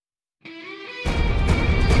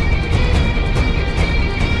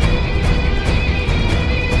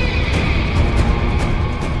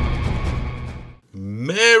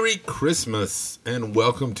Christmas, and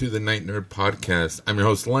welcome to the Night Nerd Podcast. I'm your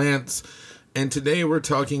host, Lance, and today we're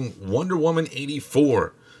talking Wonder Woman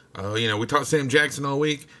 84. We talked Sam Jackson all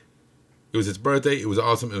week. It was his birthday. It was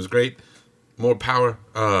awesome. It was great. More power.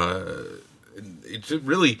 I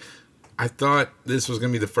thought this was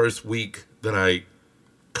going to be the first week that I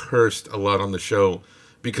cursed a lot on the show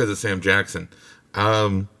because of Sam Jackson.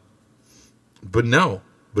 But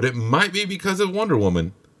it might be because of Wonder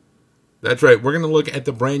Woman. That's right. We're going to look at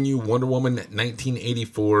the brand new Wonder Woman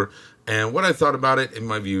 1984 and what I thought about it and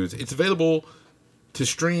my views. It's available to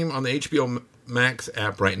stream on the HBO Max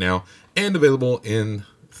app right now and available in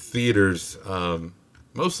theaters,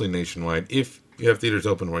 mostly nationwide, if you have theaters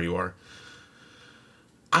open where you are.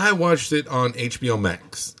 I watched it on HBO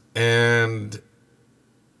Max, and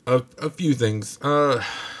a few things.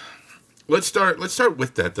 Let's start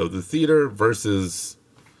with that, though. The theater versus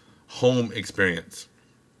home experience.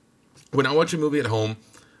 When I watch a movie at home,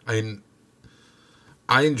 I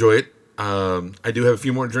enjoy it. I do have a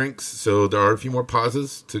few more drinks, so there are a few more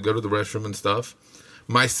pauses to go to the restroom and stuff.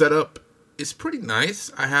 My setup is pretty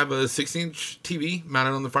nice. I have a 16-inch TV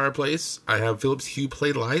mounted on the fireplace. I have Philips Hue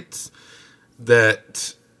Play lights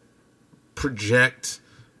that project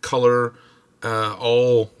color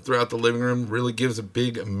all throughout the living room. Really gives a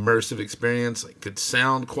big immersive experience, like good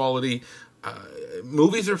sound quality.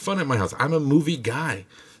 Movies are fun at my house. I'm a movie guy.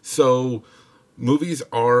 So, movies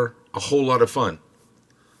are a whole lot of fun,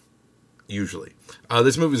 usually.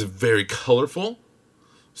 This movie is very colorful,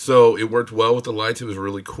 so it worked well with the lights. It was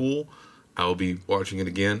really cool. I'll be watching it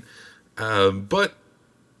again. But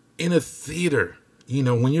in a theater,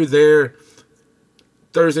 when you're there,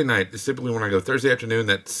 Thursday night is typically when I go. Thursday afternoon,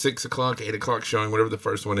 that 6 o'clock, 8 o'clock showing, whatever the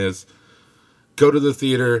first one is. Go to the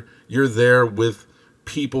theater. You're there with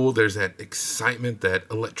people. There's that excitement, that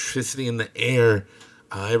electricity in the air.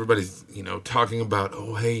 Everybody's, talking about,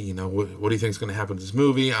 what do you think is going to happen to this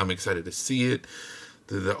movie? I'm excited to see it.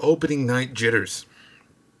 The opening night jitters.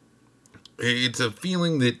 It's a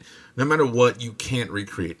feeling that no matter what, you can't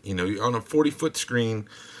recreate. You're on a 40-foot screen.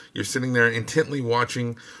 You're sitting there intently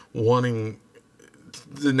watching, wanting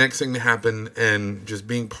the next thing to happen, and just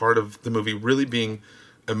being part of the movie, really being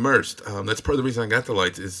immersed. That's part of the reason I got the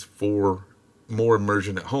lights, is for more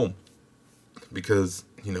immersion at home. Because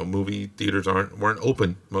movie theaters weren't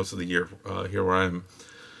open most of the year here where I am.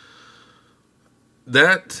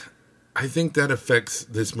 I think that affects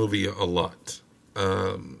this movie a lot.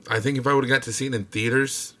 I think if I would have got to see it in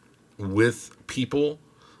theaters with people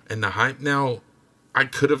and the hype, now I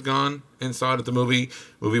could have gone and saw it at the movie.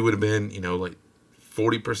 Movie would have been, like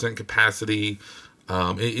 40% capacity.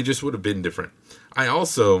 It just would have been different. I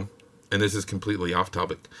also, and this is completely off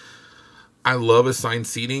topic, I love assigned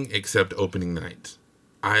seating except opening night.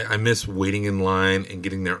 I miss waiting in line and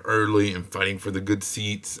getting there early and fighting for the good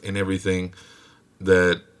seats and everything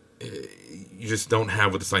that you just don't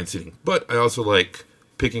have with assigned seating. But I also like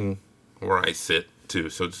picking where I sit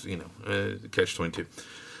too. So it's, catch-22.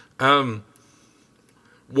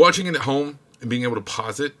 Watching it at home and being able to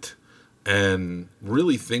pause it and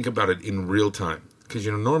really think about it in real time. Because,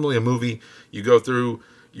 normally a movie you go through,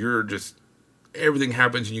 everything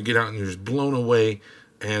happens and you get out and you're just blown away.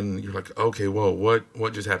 And you're like, okay, whoa,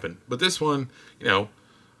 what just happened? But this one, I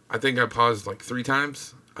think I paused like 3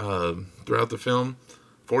 times throughout the film.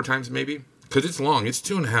 4 times maybe. Because it's long. It's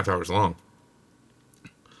 2.5 hours long.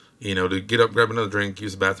 To get up, grab another drink,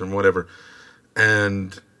 use the bathroom, whatever.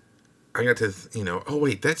 And I got to, oh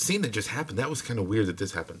wait, that scene that just happened, that was kind of weird that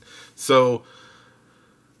this happened. So,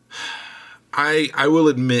 I will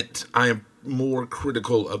admit I am more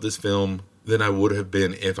critical of this film than I would have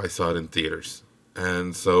been if I saw it in theaters.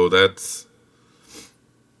 And so that's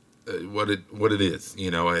what it is.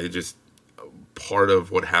 I just part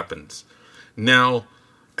of what happens. Now,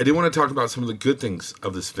 I do want to talk about some of the good things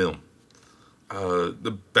of this film.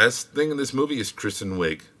 The best thing in this movie is Kristen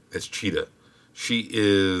Wiig as Cheetah. She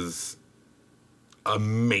is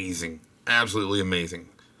amazing, absolutely amazing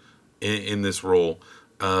in this role.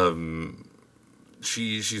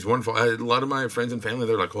 She's wonderful. A lot of my friends and family,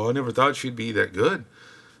 they're like, "Oh, I never thought she'd be that good."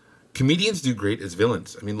 Comedians do great as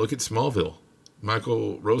villains. I mean, look at Smallville.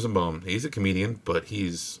 Michael Rosenbaum, he's a comedian, but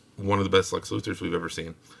he's one of the best Lex Luthors we've ever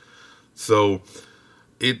seen. So,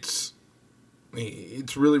 it's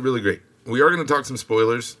really, really great. We are going to talk some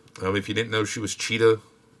spoilers. If you didn't know she was Cheetah,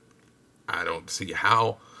 I don't see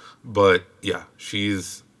how. But, yeah,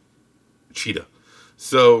 she's Cheetah.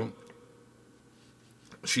 So,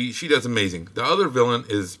 she does amazing. The other villain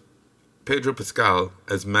is Pedro Pascal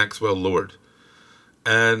as Maxwell Lord.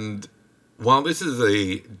 And while this is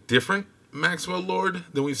a different Maxwell Lord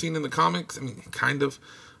than we've seen in the comics, I mean, kind of,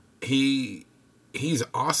 he's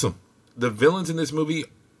awesome. the villains in this movie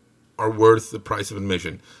are worth the price of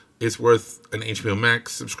admission. It's worth an HBO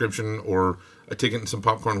Max subscription or a ticket and some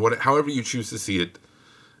popcorn, however you choose to see it.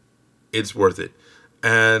 It's worth it.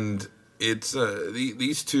 And it's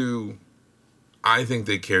these two, I think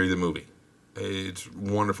they carry the movie. It's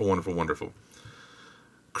wonderful, wonderful, wonderful.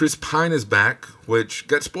 Chris Pine is back, which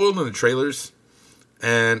got spoiled in the trailers.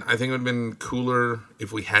 And I think it would have been cooler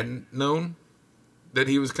if we hadn't known that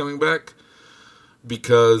he was coming back.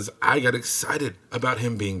 Because I got excited about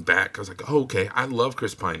him being back. I was like, oh, okay, I love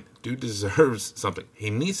Chris Pine. Dude deserves something.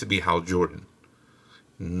 He needs to be Hal Jordan.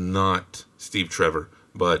 Not Steve Trevor.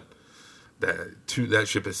 But that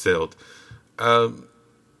ship has sailed.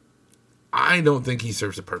 I don't think he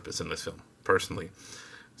serves a purpose in this film, personally.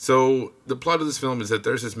 So the plot of this film is that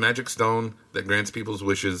there's this magic stone that grants people's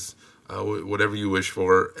wishes, whatever you wish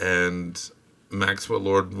for, and Maxwell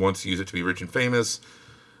Lord wants to use it to be rich and famous.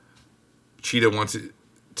 Cheetah wants it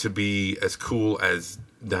to be as cool as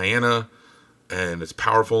Diana and as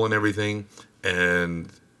powerful and everything, and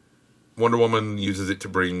Wonder Woman uses it to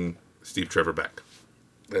bring Steve Trevor back.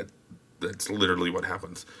 That's literally what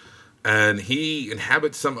happens. And he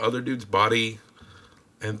inhabits some other dude's body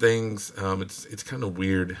and things. It's kind of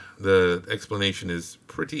weird. The explanation is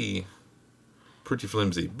pretty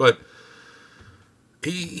flimsy, but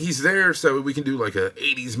he's there so we can do like a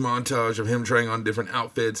 80s montage of him trying on different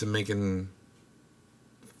outfits and making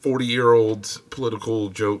 40-year-old political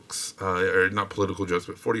jokes, or not political jokes,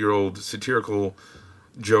 but 40-year-old satirical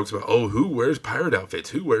jokes about, oh, who wears pirate outfits?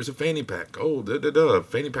 Who wears a fanny pack? Oh,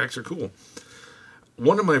 fanny packs are cool.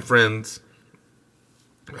 One of my friends,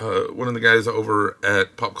 one of the guys over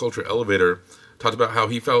at Pop Culture Elevator, talked about how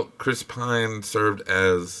he felt Chris Pine served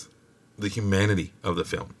as the humanity of the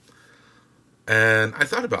film. And I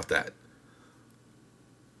thought about that.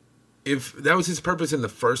 If that was his purpose in the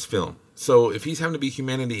first film, so if he's having to be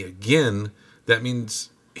humanity again, that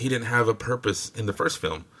means he didn't have a purpose in the first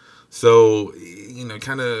film. So,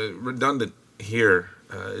 kind of redundant here,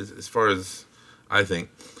 as far as I think.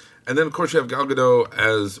 And then, of course, you have Gal Gadot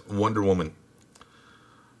as Wonder Woman.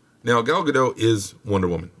 Now, Gal Gadot is Wonder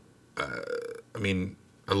Woman. I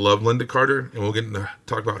love Linda Carter, and we'll get to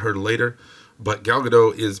talk about her later. But Gal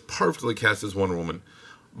Gadot is perfectly cast as Wonder Woman.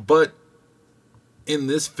 But in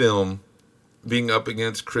this film, being up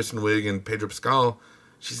against Kristen Wiig and Pedro Pascal,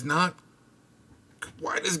 she's not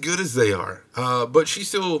quite as good as they are. But she's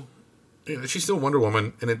still Wonder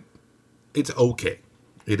Woman, and it's okay.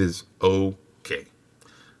 It is okay.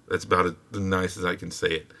 That's about as nice as I can say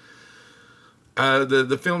it.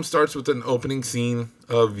 The film starts with an opening scene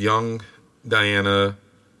of young Diana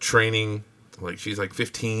training, like she's like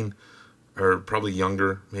 15 or probably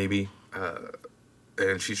younger, maybe,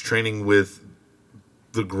 and she's training with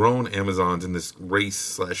the grown Amazons in this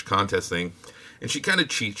race/contest thing, and she kind of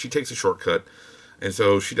cheats. She takes a shortcut, and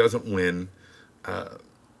so she doesn't win.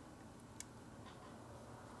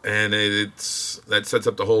 And that sets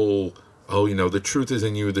up the whole, the truth is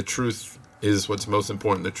in you. The truth is what's most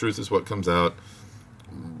important. The truth is what comes out.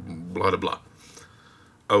 Blah, blah, blah.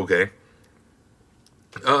 Okay.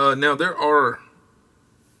 Now, there are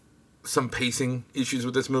some pacing issues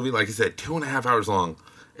with this movie. Like I said, 2.5 hours long.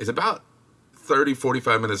 It's about 30,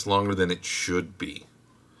 45 minutes longer than it should be.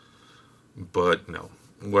 But, no.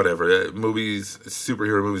 Whatever.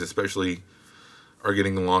 Superhero movies especially, are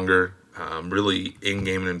getting longer. Really,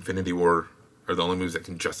 Endgame and Infinity War are the only movies that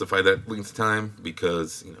can justify that length of time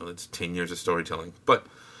because, it's 10 years of storytelling. But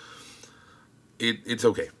it's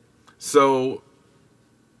okay. So,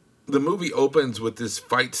 the movie opens with this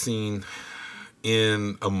fight scene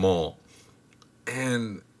in a mall.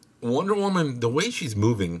 And Wonder Woman, the way she's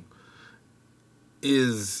moving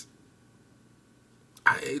it's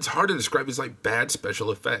hard to describe. It's like bad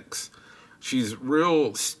special effects. She's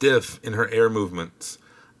real stiff in her air movements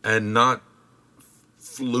and not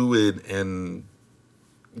fluid and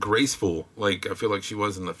graceful like I feel like she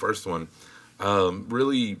was in the first one.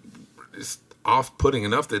 Really just off-putting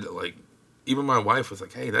enough that like even my wife was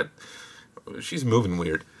like, hey, she's moving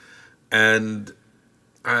weird. And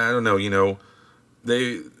I don't know,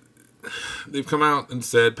 they've come out and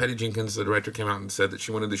said, Patty Jenkins, the director, came out and said that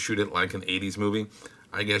she wanted to shoot it like an 80s movie.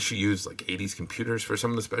 I guess she used like 80s computers for some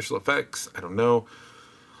of the special effects. I don't know.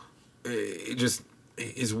 It just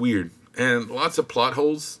is weird. And lots of plot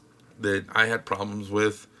holes that I had problems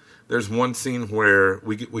with. There's one scene where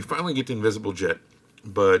we finally get the Invisible Jet,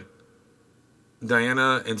 but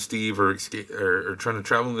Diana and Steve are trying to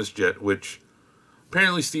travel in this jet, which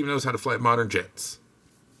apparently Steve knows how to fly modern jets.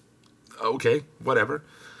 Okay, whatever.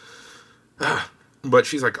 But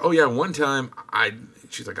she's like, oh yeah, one time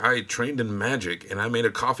she's like, I trained in magic and I made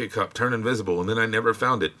a coffee cup turn invisible and then I never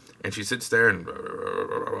found it. And she sits there and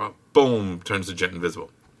boom, turns the jet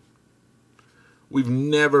invisible. We've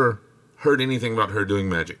never heard anything about her doing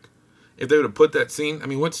magic. If they would have put that scene, I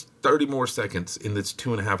mean, what's 30 more seconds in this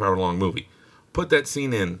 2.5 hour long movie? Put that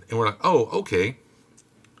scene in and we're like, oh, okay,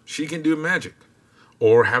 she can do magic.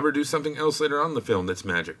 Or have her do something else later on in the film that's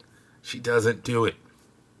magic. She doesn't do it.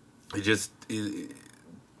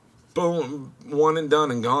 Boom, one and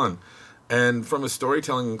done and gone. And from a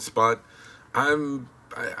storytelling spot,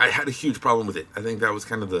 I had a huge problem with it. I think that was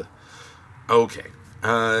kind of the okay.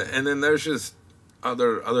 And then there's just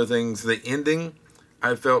other things. The ending,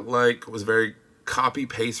 I felt like was very copy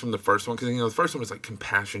paste from the first one, because the first one was like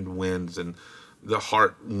compassion wins and the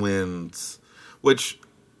heart wins, which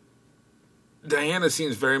Diana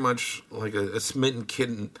seems very much like a smitten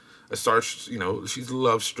kitten. She's a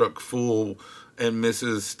love-struck fool and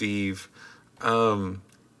Mrs. Steve. I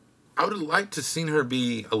would have liked to seen her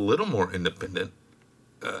be a little more independent.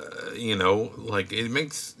 Like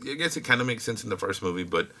I guess it kind of makes sense in the first movie,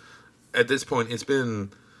 but at this point, it's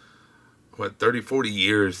been, 30, 40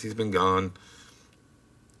 years. He's been gone.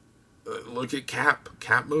 Look at Cap.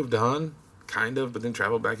 Cap moved on, kind of, but then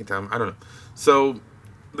traveled back in time. I don't know. So,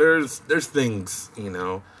 there's things,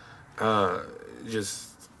 just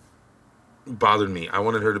bothered me. I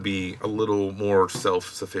wanted her to be a little more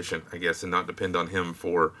self-sufficient, I guess, and not depend on him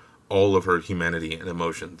for all of her humanity and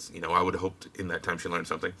emotions. I would have hoped in that time she learned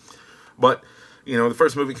something. But, the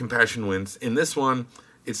first movie, compassion wins. In this one,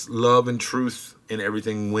 it's love and truth and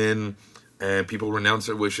everything win, and people renounce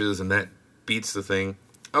their wishes, and that beats the thing.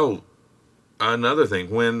 Oh, another thing,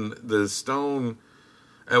 when the stone...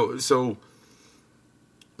 so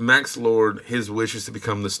Max Lord, his wish is to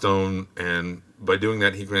become the stone, and by doing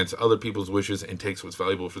that, he grants other people's wishes and takes what's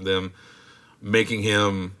valuable for them, making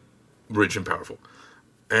him rich and powerful.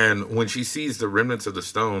 And when she sees the remnants of the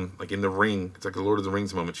stone, like in the ring, it's like a Lord of the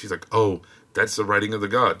Rings moment, she's like, oh, that's the writing of the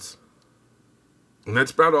gods. And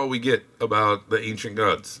that's about all we get about the ancient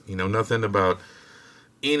gods. Nothing about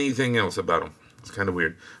anything else about them. It's kind of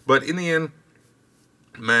weird. But in the end,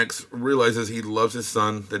 Max realizes he loves his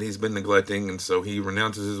son that he's been neglecting, and so he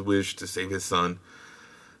renounces his wish to save his son.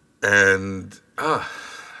 And, the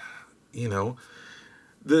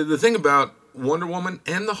thing about Wonder Woman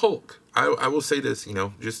and the Hulk, I will say this,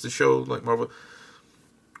 just to show, like Marvel,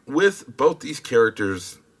 with both these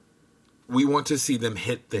characters, we want to see them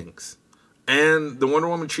hit things. And the Wonder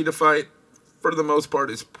Woman Cheetah fight, for the most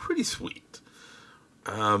part, is pretty sweet.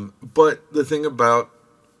 But the thing about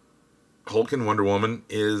Hulk and Wonder Woman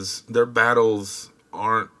is their battles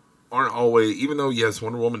aren't always, even though, yes,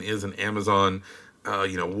 Wonder Woman is an Amazon,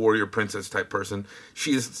 warrior princess type person,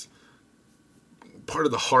 she is part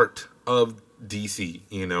of the heart of DC,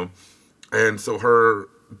 and so her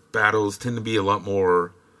battles tend to be a lot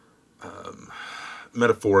more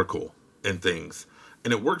metaphorical and things.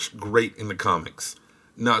 And it works great in the comics,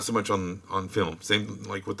 not so much on film. Same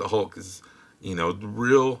like with the Hulk is, the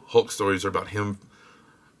real Hulk stories are about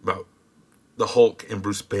the Hulk and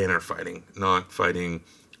Bruce Banner fighting, not fighting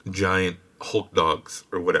giant Hulk dogs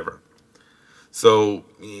or whatever. So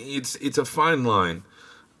it's a fine line.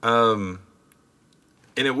 And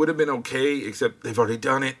it would have been okay, except they've already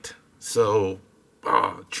done it. So,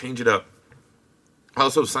 change it up.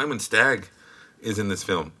 Also, Simon Stagg is in this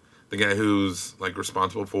film. The guy who's like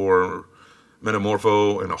responsible for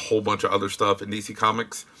Metamorpho and a whole bunch of other stuff in DC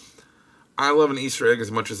Comics. I love an Easter egg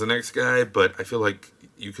as much as the next guy, but I feel like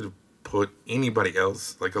you could have put anybody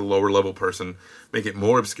else, like a lower level person, make it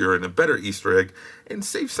more obscure and a better Easter egg, and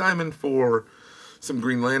save Simon for some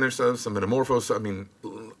Green Lantern stuff, some Metamorpho stuff. I mean,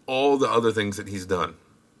 all the other things that he's done.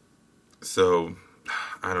 So,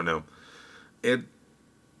 I don't know.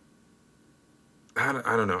 I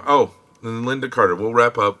don't know. Oh, and Linda Carter. We'll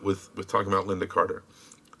wrap up with talking about Linda Carter.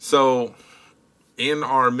 So, in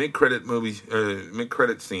our mid-credit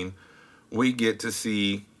scene, we get to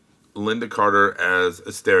see Linda Carter as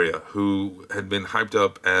Asteria, who had been hyped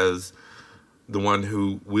up as the one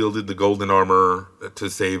who wielded the golden armor to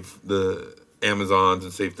save the Amazons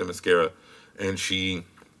and save Themyscira. And she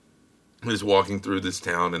is walking through this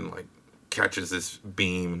town and like catches this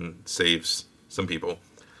beam and saves some people.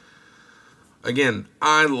 Again,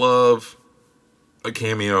 I love a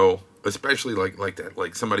cameo, especially like that,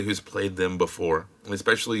 like somebody who's played them before.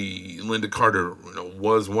 Especially Linda Carter,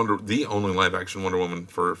 was the only live action Wonder Woman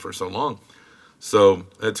for so long. So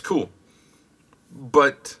it's cool.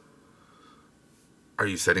 But are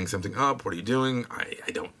you setting something up? What are you doing?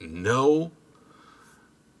 I don't know.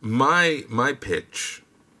 My pitch,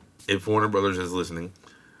 if Warner Brothers is listening,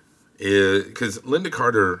 because Linda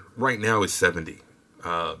Carter right now is 70.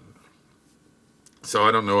 So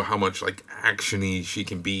I don't know how much like actiony she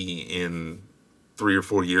can be in 3 or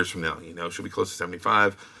 4 years from now. She'll be close to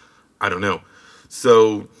 75. I don't know.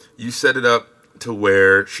 So you set it up to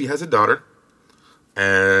where she has a daughter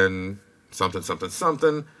and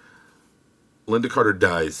something. Linda Carter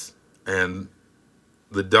dies, and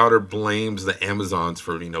the daughter blames the Amazons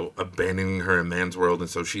for, abandoning her in man's world, and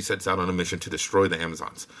so she sets out on a mission to destroy the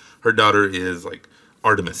Amazons. Her daughter is like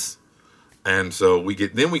Artemis, and so we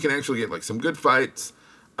can actually get like some good fights,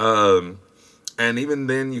 and even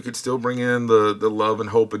then you could still bring in the love and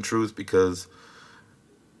hope and truth, because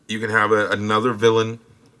you can have another villain,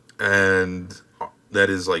 and that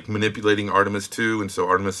is like manipulating Artemis too, and so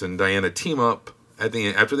Artemis and Diana team up at the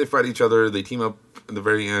end. After they fight each other, they team up at the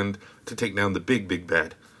very end to take down the big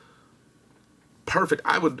bad. Perfect.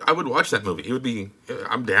 I would watch that movie. It would be.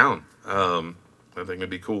 I'm down. I think it'd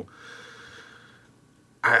be cool.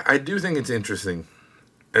 I do think it's interesting.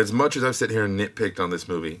 As much as I've sat here and nitpicked on this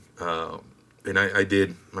movie, and I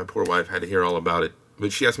did. My poor wife had to hear all about it.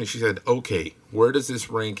 But she asked me. She said, "Okay, where does this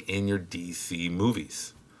rank in your DC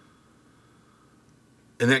movies?"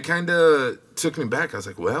 And that kind of took me back. I was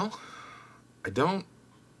like, well, I don't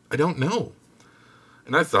know.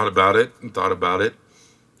 And I thought about it,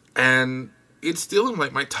 and it's still in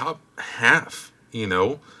like my top half,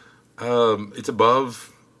 It's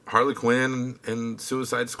above Harley Quinn and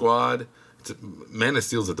Suicide Squad. Man of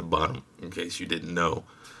Steel's at the bottom, in case you didn't know.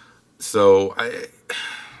 So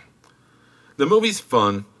the movie's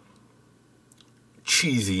fun,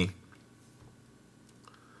 cheesy.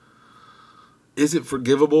 Is it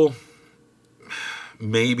forgivable?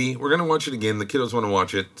 Maybe. We're going to watch it again. The kiddos want to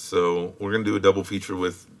watch it. So we're going to do a double feature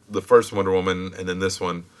with the first Wonder Woman and then this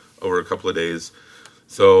one over a couple of days.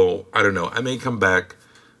 So I don't know. I may come back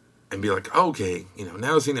and be like, okay,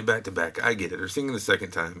 now seeing it back to back, I get it. Or seeing it the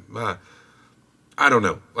second time. I don't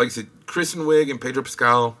know. Like I said, Kristen Wiig and Pedro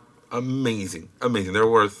Pascal, amazing. They're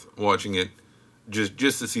worth watching it just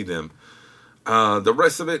to see them. The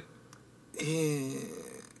rest of it,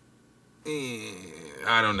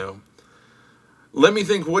 I don't know. Let me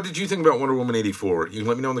think. What did you think about Wonder Woman 84? You can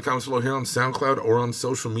let me know in the comments below here on SoundCloud or on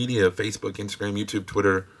social media, Facebook, Instagram, YouTube,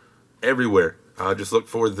 Twitter, everywhere. Just look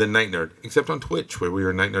for The Night Nerd, except on Twitch, where we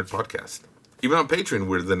are Night Nerd Podcast. Even on Patreon,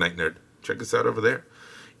 we're The Night Nerd. Check us out over there.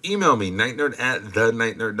 Email me,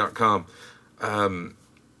 nightnerd@thenightnerd.com.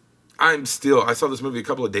 I saw this movie a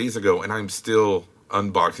couple of days ago, and I'm still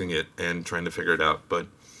unboxing it and trying to figure it out. But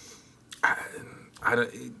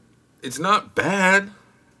it's not bad,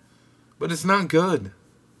 but it's not good.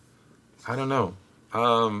 I don't know.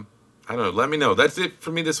 Let me know. That's it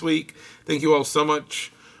for me this week. Thank you all so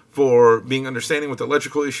much for being understanding with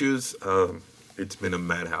electrical issues. It's been a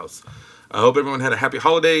madhouse. I hope everyone had a happy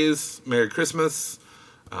holidays, Merry Christmas,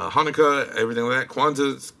 Hanukkah, everything like that.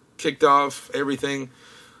 Kwanzaa's kicked off, everything.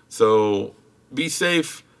 So be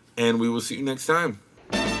safe, and we will see you next time.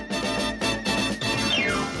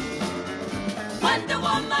 Wonder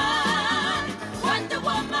Woman.